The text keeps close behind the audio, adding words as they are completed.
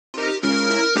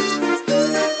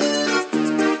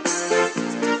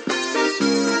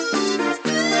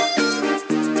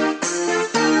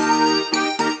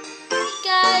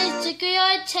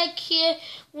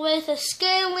with a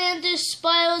Skylanders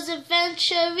Spyros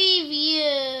Adventure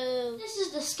review. This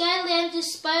is the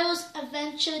Skylanders Spyros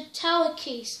Adventure tower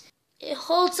case. It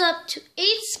holds up to 8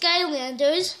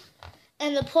 Skylanders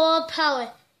and the polar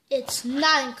power. It's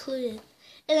not included.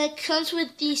 And it comes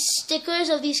with these stickers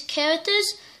of these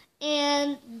characters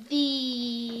and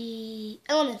the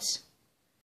elements.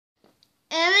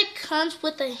 And it comes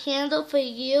with a handle for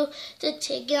you to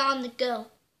take it on the go.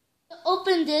 To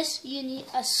open this, you need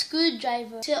a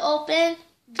screwdriver to open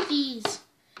these.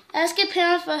 Ask your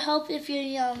parent for help if you're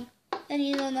young and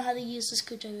you don't know how to use the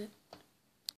screwdriver.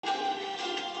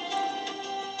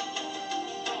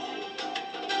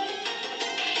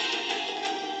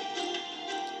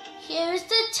 Here's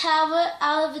the tower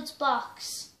out of its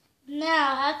box.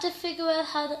 Now I have to figure out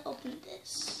how to open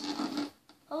this.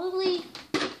 Probably.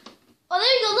 Oh,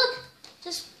 there you go, look!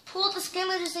 Just pull the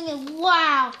Skaylander thing and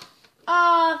wow!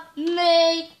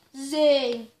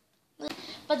 Amazing!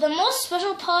 But the most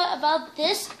special part about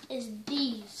this is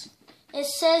these. It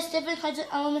says different kinds of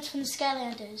elements from the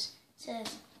Skylanders. It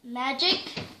says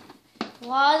magic,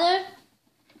 water,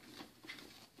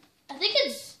 I think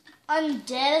it's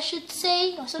undead, I should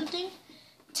say, or something.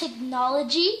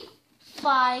 Technology,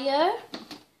 fire,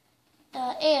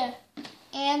 air,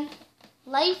 and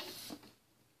life.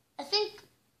 I think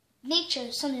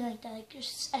nature, something like that,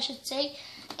 I should say.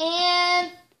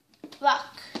 And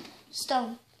rock,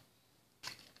 stone.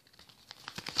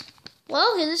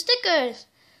 Well, here's the stickers.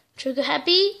 Trigger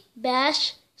Happy,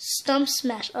 Bash, Stump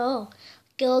Smash. Oh,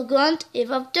 Grunt,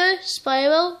 Eruptor,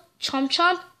 Spyro, Chomp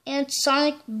Chomp, and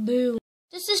Sonic Boom.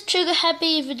 This is Trigger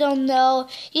Happy. If you don't know,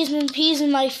 he's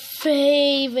my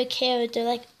favorite character,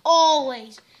 like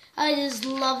always. I just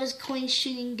love his coin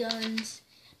shooting guns.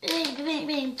 Bang, bang,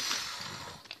 bang.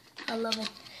 I love it.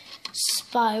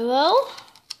 Spyro.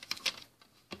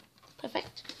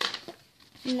 Perfect.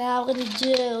 Now we're gonna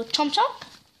do Chomp Chomp.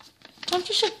 Chomp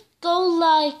Chomp should go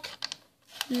like.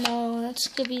 No, that's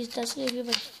gonna be my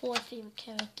 4th favorite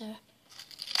character.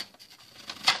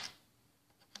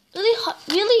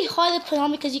 Really hard to put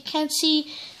on because you can't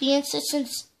see the insert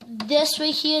since this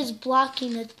right here is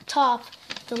blocking the top,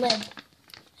 the lid.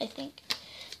 I think.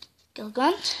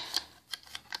 Grunt.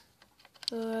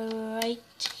 Right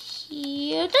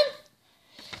here. Done.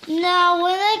 Now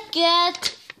when I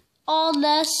get all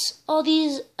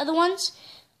these other ones,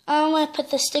 I'm gonna put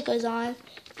the stickers on.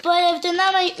 But if they're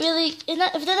not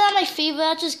my favorite,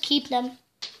 I'll just keep them.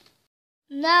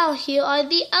 Now here are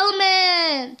the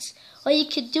elements. What you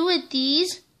could do with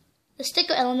these, the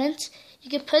sticker elements, you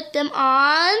could put them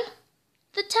on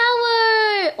the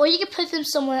tower, or you could put them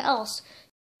somewhere else.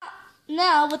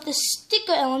 Now with the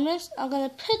sticker elements, I'm gonna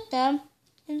put them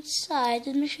inside.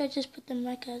 Just make sure I just put them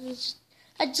right there.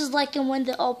 I just like them when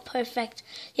they're all perfect.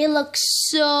 They look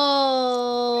so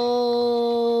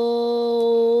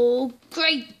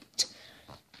great.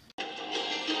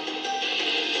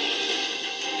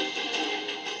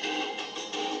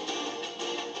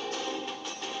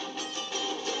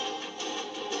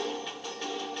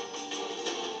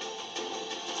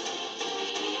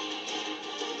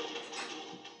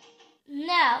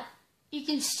 Now, you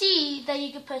can see that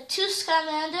you can put 2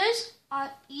 Skylanders on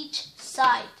each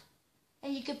side.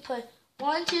 And you could put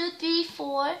 1, 2, 3,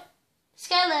 4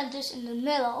 Skylanders in the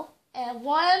middle and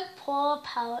 1 polar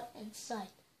power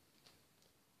inside.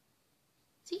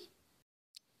 See?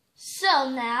 So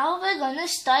now we're going to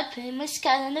start putting my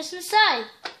Skylanders inside.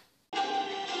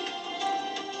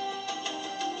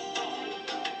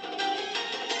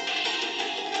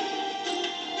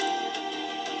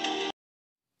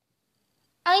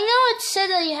 I know it said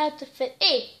that you had to fit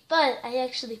 8, but I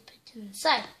actually put them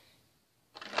inside.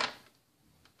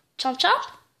 Chomp Chomp,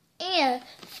 and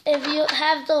if you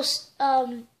have those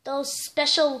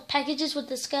special packages with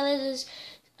the Skylanders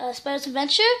Spyros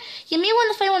Adventure, you may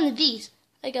want to find one of these.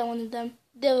 I got one of them.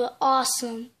 They were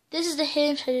awesome. This is the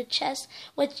hidden treasure chest,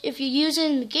 which if you use it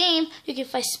in the game, you can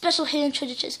find special hidden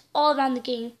treasure chests all around the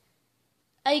game.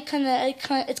 It's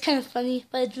kind of funny,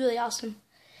 but it's really awesome.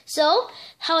 So,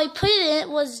 how I put it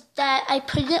in was that I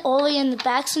put it all the way in the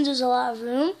back since there's a lot of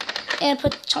room, and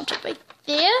put Chomp Chomp right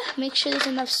there. Make sure there's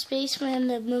enough space for him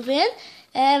to move in,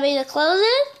 and ready to close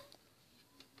it.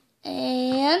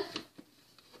 And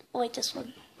wait, this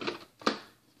one.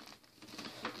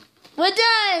 We're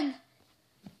done.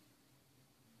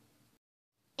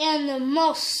 And the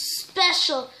most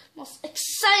special, most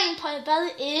exciting part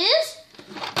about it is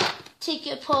take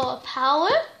your polar power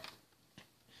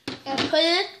and put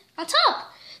it on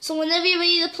top. So whenever you're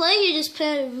ready to play, you just put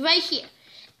it right here.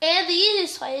 And the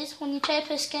easiest way is when you try to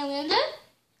put a Skaylander,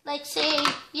 like say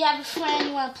you have a friend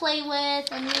you want to play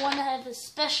with and you want to have a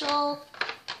special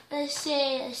let's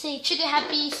say Trigger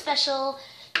Happy Special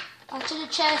onto the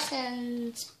chest,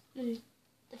 and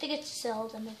I think it's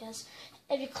seldom, I guess.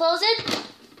 If you close it,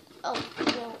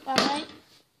 alright,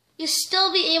 you'll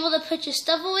still be able to put your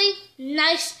stuff away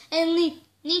nice and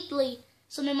neatly.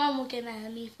 So my mom won't get mad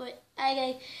at me for it.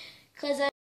 Because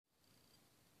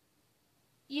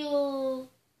you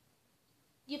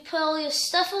put all your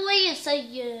stuff away inside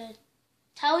your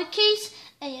tower case,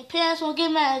 and your parents won't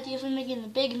get mad at you for making a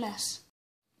big mess.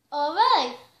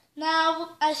 Alright,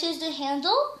 now as here's the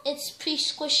handle. It's pretty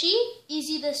squishy,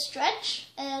 easy to stretch,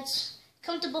 and it's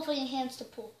comfortable for your hands to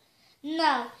pull.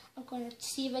 Now, I'm going to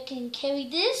see if I can carry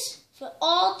this for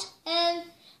Alt and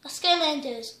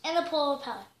Skylanders and a polar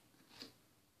power.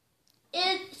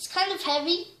 It's kind of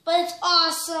heavy, but it's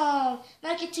awesome.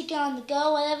 Now I can take it on the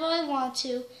go whenever I want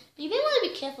to. But you may want to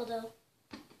be careful though.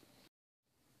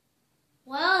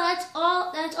 Well,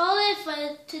 that's all it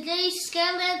for today's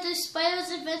Skylanders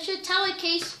Spyros Adventure tower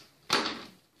case.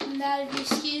 Now, if you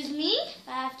excuse me,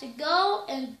 I have to go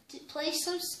and play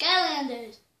some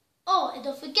Skylanders. Oh, and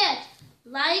don't forget,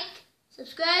 like,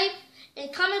 subscribe,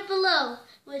 and comment below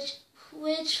which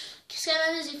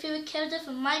Skylander is your favorite character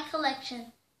from my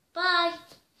collection. Bye.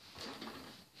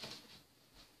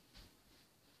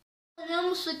 I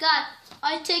almost forgot.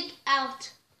 RTECH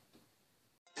out.